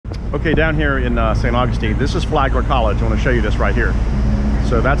Okay, down here in St. Augustine, this is Flagler College. I want to show you this right here.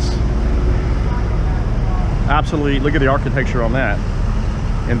 So that's absolutely, look at the architecture on that.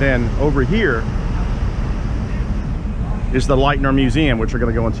 And then over here is the Lightner Museum, which we're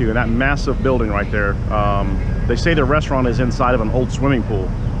going to go into, and that massive building right there. They say the restaurant is inside of an old swimming pool.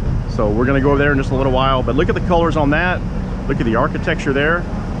 So we're going to go over there in just a little while, but look at the colors on that. Look at the architecture there.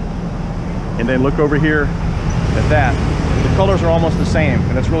 And then look over here at that. The colors are almost the same,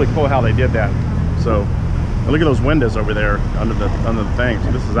 and it's really cool how they did that. So look at those windows over there under the thing.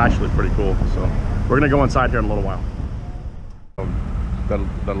 So this is actually pretty cool. So we're gonna go inside here in a little while. The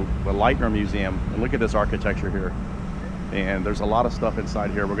Lightner Museum, and look at this architecture here. And there's a lot of stuff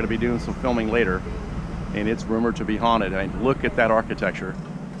inside here. We're gonna be doing some filming later, and it's rumored to be haunted. And look at that architecture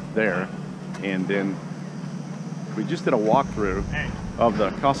there. And then we just did a walkthrough of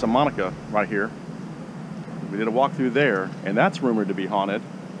the Casa Monica right here. We did a walkthrough there, and that's rumored to be haunted.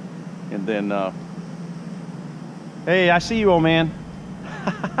 And then, hey, I see you, old man.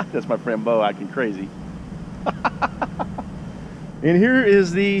 That's my friend Bo acting crazy. And here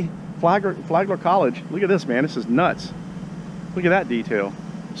is the Flagler College. Look at this, man. This is nuts. Look at that detail.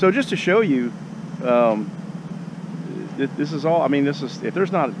 So just to show you, this is all. I mean, this is if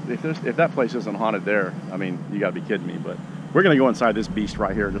that place isn't haunted there. I mean, you got to be kidding me. But we're gonna go inside this beast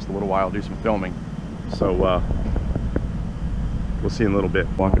right here in just a little while, do some filming. So we'll see in a little bit.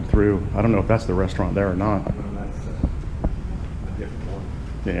 Walking through, I don't know if that's the restaurant there or not.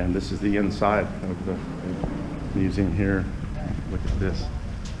 Yeah, and this is the inside of the museum here. Look at this.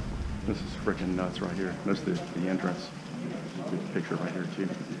 This is freaking nuts right here. This is the entrance. Good picture right here too.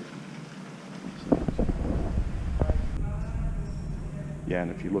 Yeah,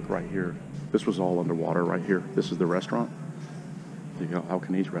 and if you look right here, this was all underwater right here. This is the restaurant, the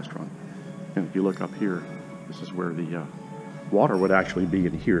Alcanese restaurant. And if you look up here, this is where the water would actually be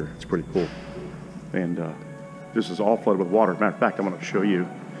in here. It's pretty cool. And this is all flooded with water. Matter of fact, I'm going to show you.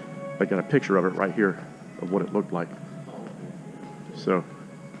 I got a picture of it right here of what it looked like. So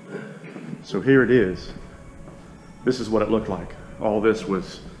here it is. This is what it looked like. All this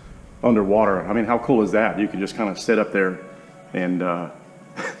was underwater. I mean, how cool is that? You can just kind of sit up there and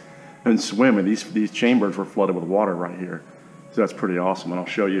and swim. And these chambers were flooded with water right here. So that's pretty awesome, and I'll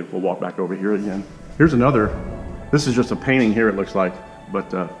show you. We'll walk back over here again. Here's another. This is just a painting here, it looks like, but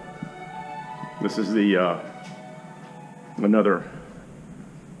this is the another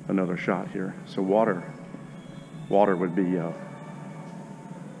shot here. So water would be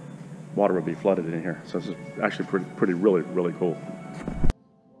flooded in here. So this is actually pretty really cool.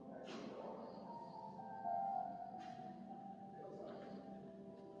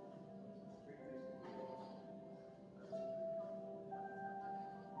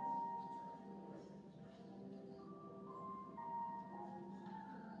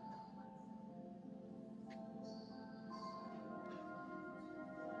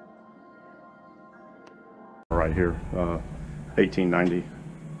 Right here, 1890,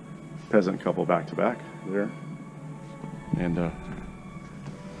 peasant couple back to back there, and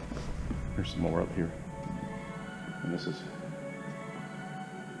there's some more up here. And this is,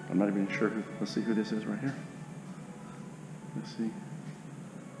 I'm not even sure who. Let's see who this is right here. Let's see.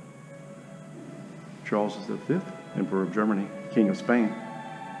 Charles is the fifth Emperor of Germany, King of Spain.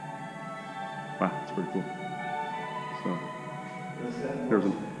 Wow, that's pretty cool. So. Here's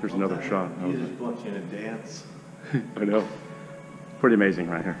another shot. You just watching a dance. I know. Pretty amazing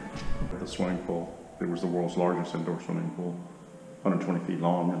right here. The swimming pool. It was the world's largest indoor swimming pool. 120 feet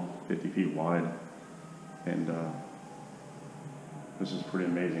long and 50 feet wide. And this is pretty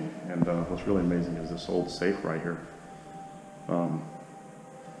amazing. And what's really amazing is this old safe right here.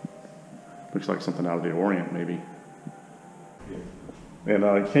 Looks like something out of the Orient, maybe. Yeah. And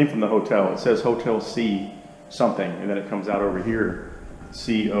it came from the hotel. It says Hotel C something, and then it comes out over here,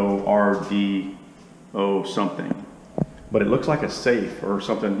 CORDO something. But it looks like a safe or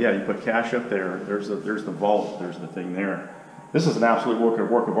something. Yeah, you put cash up there. There's the vault. There's the thing there. This is an absolute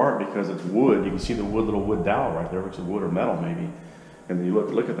work of art because it's wood. You can see the little wood dowel right there, which is wood or metal maybe. And then you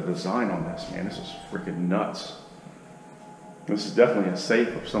look at the design on this, man. This is freaking nuts. This is definitely a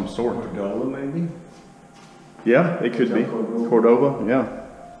safe of some sort. Cordova, maybe? Yeah, it could be. Cordova, yeah.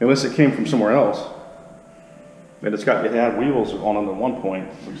 Unless it came from somewhere else. And it had wheels on them at one point.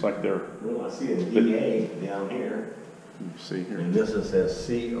 Looks like they're. Well, I see a DA down here. You see here. And this says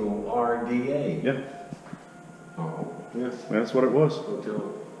CORDA. Yeah. Oh. Yeah, that's what it was.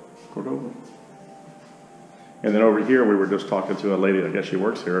 Hotel Cordova. And then over here, we were just talking to a lady. I guess she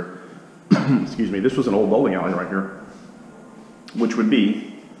works here. Excuse me. This was an old bowling alley right here, which would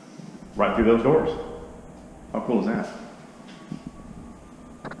be right through those doors. How cool is that?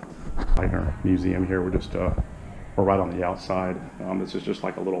 Lightner Museum here. We're just we're right on the outside. This is just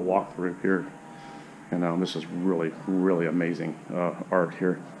like a little walkthrough here, and this is really, really amazing art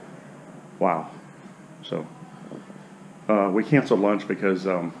here. Wow. So we canceled lunch because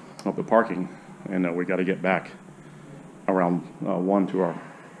of the parking, and we got to get back around 1 to our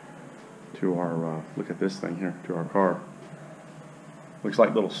look at this thing here, to our car. Looks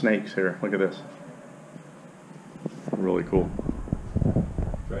like little snakes here. Look at this. Really cool.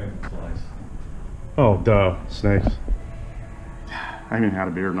 Dragonflies. Oh, duh. Snakes. I haven't even had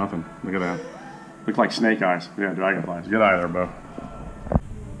a beer or nothing. Look at that. Look like snake eyes. Yeah, dragonflies. Get out of there, Bo.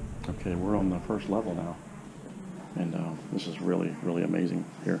 Okay, we're on the first level now. And this is really, really amazing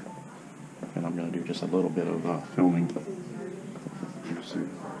here. And I'm going to do just a little bit of filming. You see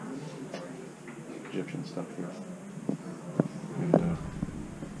Egyptian stuff here. And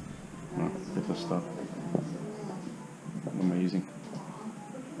get this stuff. Amazing.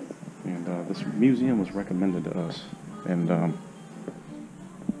 And this museum was recommended to us. And I'm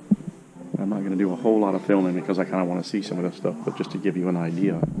not going to do a whole lot of filming because I kind of want to see some of this stuff, but just to give you an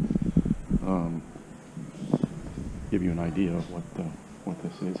idea. Give you an idea of what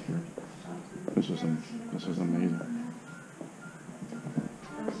this is here. This is amazing.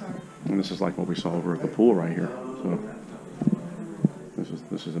 And this is like what we saw over at the pool right here. So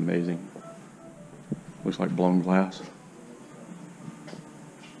this is amazing. Looks like blown glass.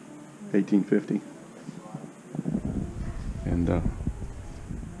 1850. And there's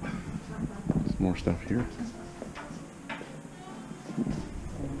more stuff here.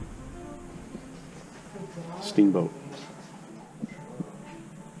 Steamboat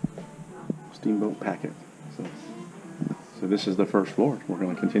packet. So this is the first floor. We're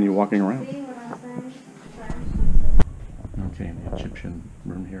going to continue walking around. Okay, in the Egyptian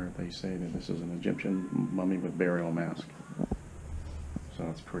room here, they say that this is an Egyptian mummy with burial mask. So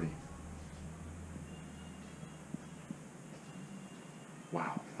that's pretty.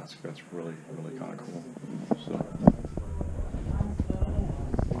 Wow, that's really, really kind of cool. So.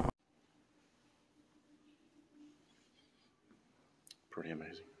 Wow. Pretty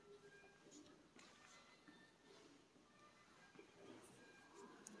amazing.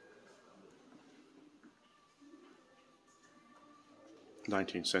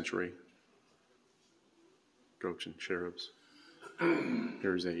 '19th century goats and cherubs.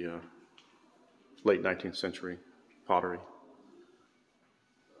 Here's a late 19th century pottery.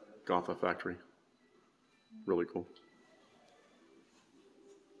 Gotha factory. Really cool.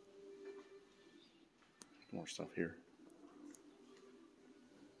 More stuff here.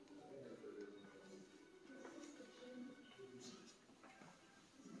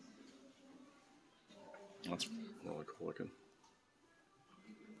 That's really cool looking.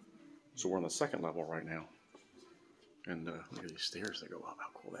 So we're on the second level right now. And look at these stairs that go up. How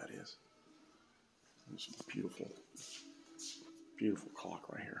cool that is. This is a beautiful, beautiful clock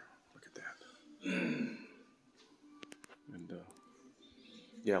right here. Look at that. And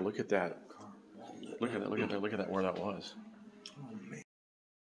yeah, look at that. Look at that. Look at that. Look at that. Where that was. Oh man.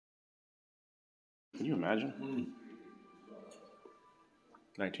 Can you imagine?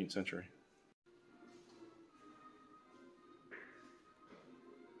 19th century.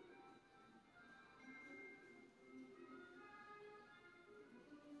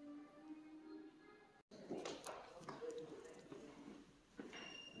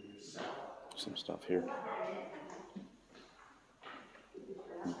 Some stuff here.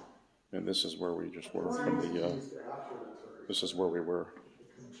 And this is where we just were from the, this is where we were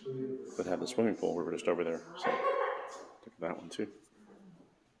that had the swimming pool. We were just over there. So look at that one too.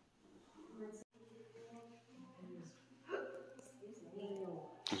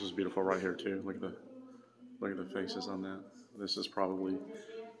 This is beautiful right here too. Look at the faces on that. This is probably,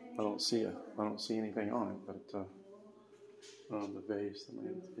 I don't see anything on it, but the vase, the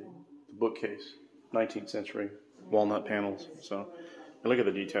landscape, the bookcase, 19th century, walnut panels. So look at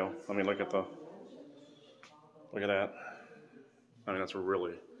the detail. I mean, look at that. I mean, that's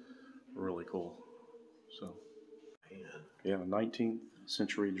really, really cool. So yeah, 19th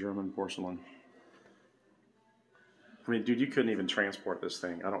century German porcelain. I mean, dude, you couldn't even transport this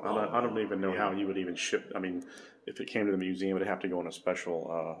thing. I don't even know how you would even ship. I mean, if it came to the museum, it'd have to go in a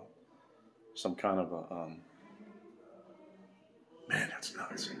special, some kind of a. Man, that's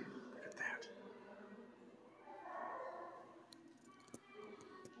nuts. Look at that.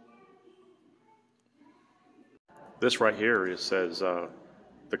 This right here, it says the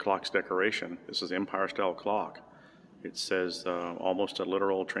clock's decoration. This is Empire-style clock. It says almost a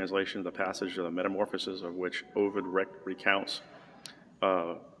literal translation of the passage of the Metamorphoses, of which Ovid recounts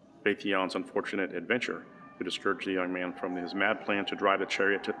Phaethon's unfortunate adventure. who discouraged the young man from his mad plan to drive the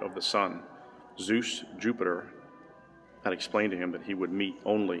chariot of the sun. Zeus, Jupiter, had explained to him that he would meet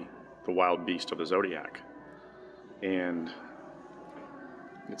only the wild beast of the zodiac. And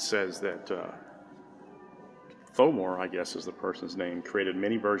it says that Fomor, I guess is the person's name, created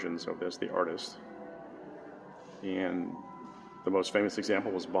many versions of this, the artist. And the most famous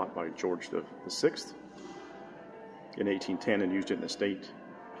example was bought by George VI in 1810 and used it in the state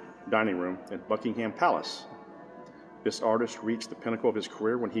dining room at Buckingham Palace. This artist reached the pinnacle of his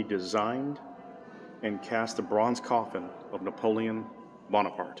career when he designed and cast the bronze coffin of Napoleon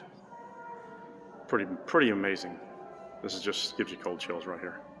Bonaparte. Pretty amazing. This is just gives you cold chills right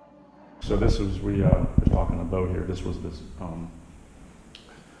here. So this was, we were talking about here, this was this,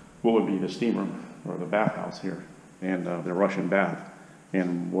 what would be the steam room or the bathhouse here, and the Russian bath.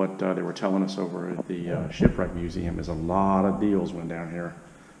 And what they were telling us over at the Shipwreck Museum is a lot of deals went down here.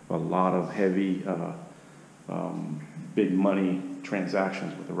 A lot of heavy, big money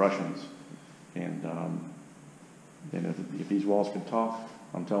transactions with the Russians. And if these walls could talk,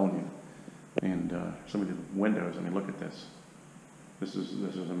 I'm telling you. And some of the windows, I mean, look at this. This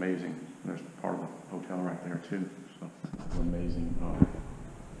is amazing. There's part of the hotel right there too. So amazing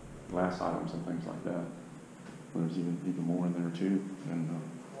glass items and things like that. There's even more in there too. And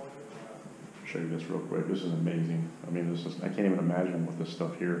I'll show you this real quick. This is amazing. I mean, this is, I can't even imagine what this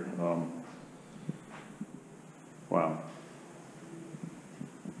stuff here. Wow.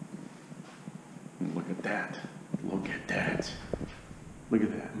 And look at that. Look at that. Look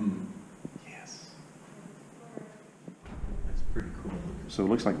at that. Yes. That's pretty cool. So it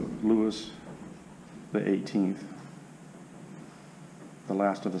looks like Louis the 18th, the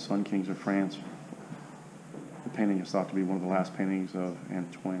last of the Sun Kings of France. The painting is thought to be one of the last paintings of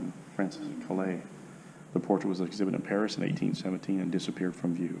Antoine Francis Calais. The portrait was exhibited in Paris in 1817 and disappeared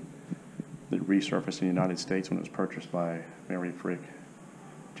from view. It resurfaced in the United States when it was purchased by Mary Frick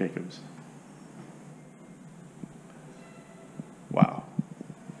Jacobs. Wow.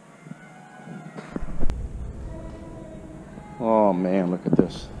 Oh man, look at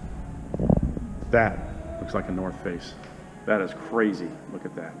this. That looks like a north face. That is crazy. Look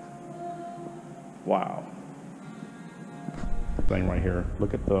at that. Wow. Thing right here.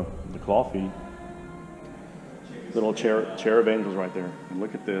 Look at the claw feet. Little cherub angels right there. And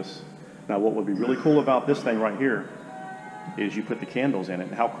look at this. Now what would be really cool about this thing right here is you put the candles in it.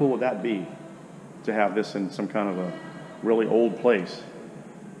 And how cool would that be to have this in some kind of a really old place?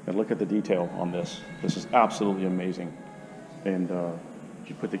 And look at the detail on this. This is absolutely amazing. And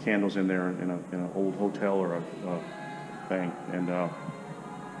you put the candles in there in an old hotel or a thing. And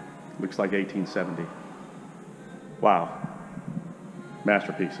looks like 1870. Wow.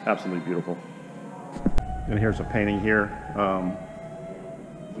 Masterpiece. Absolutely beautiful. And here's a painting here,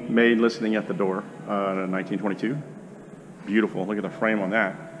 made listening at the door in 1922. Beautiful. Look at the frame on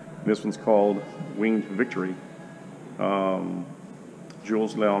that. This one's called Winged Victory.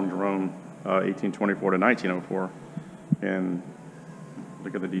 Jules Léon Drouin, 1824 to 1904. And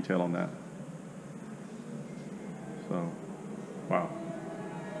look at the detail on that. So, wow.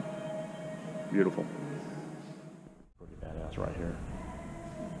 Beautiful. Pretty badass right here.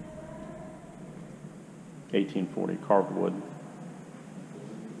 1840, carved wood.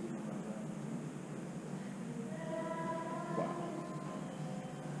 Wow.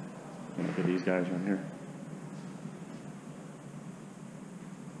 And look at these guys right here.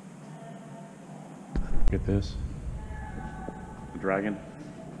 Look at this. The dragon.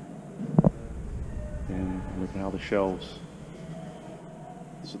 And look at how the shelves,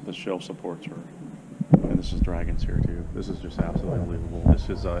 the shelf supports are. And this is dragons here too. This is just absolutely unbelievable. This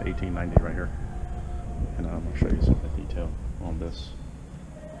is 1890 right here. And I'll show you some of the detail on this.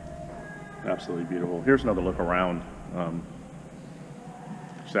 Absolutely beautiful. Here's another look around.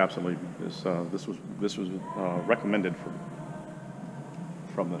 Just absolutely, this was recommended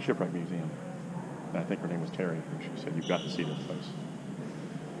from the Shipwreck Museum. And I think her name was Terry. She said, "You've got to see this place.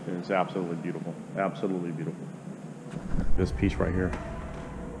 It is absolutely beautiful. Absolutely beautiful." This piece right here.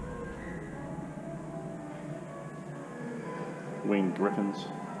 Winged griffins.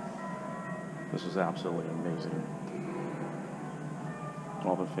 This is absolutely amazing.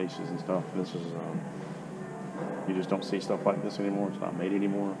 All the faces and stuff. This is, you just don't see stuff like this anymore. It's not made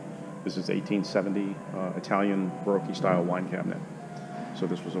anymore. This is 1870 Italian Baroque style wine cabinet. So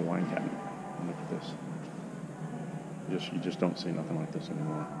this was a wine cabinet. And look at this. You just don't see nothing like this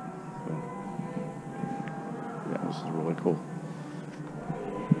anymore. So, yeah, this is really cool.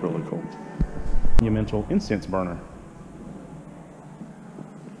 Really cool. Monumental incense burner.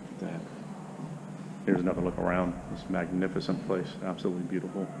 Here's another look around this magnificent place. Absolutely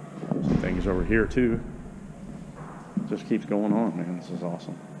beautiful. Some things over here too. just keeps going on, man. This is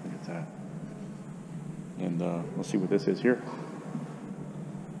awesome. Look at that. And let's see what this is here.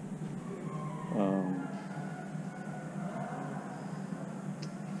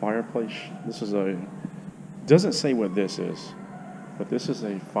 Fireplace. This is a, doesn't say what this is, but this is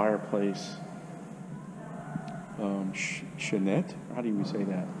a fireplace chenette. How do we say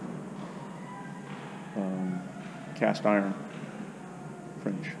that? Cast iron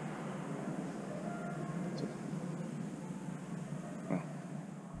French. Wow.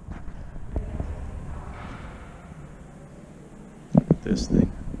 Look at this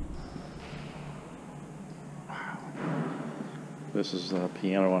thing. Wow. This is a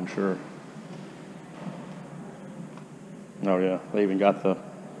piano, I'm sure. Oh yeah, they even got the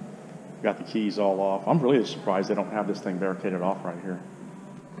keys all off. I'm really surprised they don't have this thing barricaded off right here.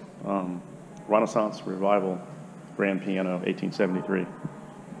 Renaissance Revival grand piano, 1873.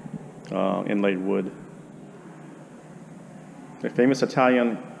 Inlaid wood. A famous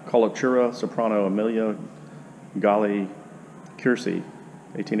Italian coloratura soprano Emilia Galli Curci,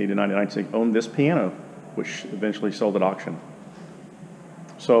 1889-19, owned this piano, which eventually sold at auction.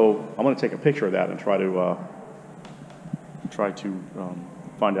 So I'm going to take a picture of that and try to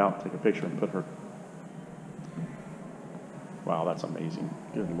find out, take a picture and put her. Wow, that's amazing.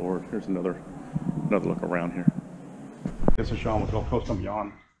 Good Lord. Here's another look around here. This is Sean with Gulf Coast and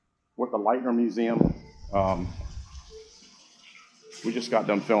Beyond. We're at the Lightner Museum. We just got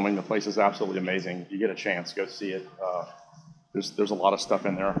done filming. The place is absolutely amazing. If you get a chance, go see it. There's a lot of stuff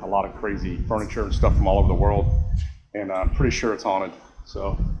in there, a lot of crazy furniture and stuff from all over the world, and I'm pretty sure it's haunted.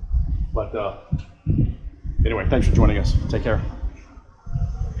 So, but anyway, thanks for joining us. Take care.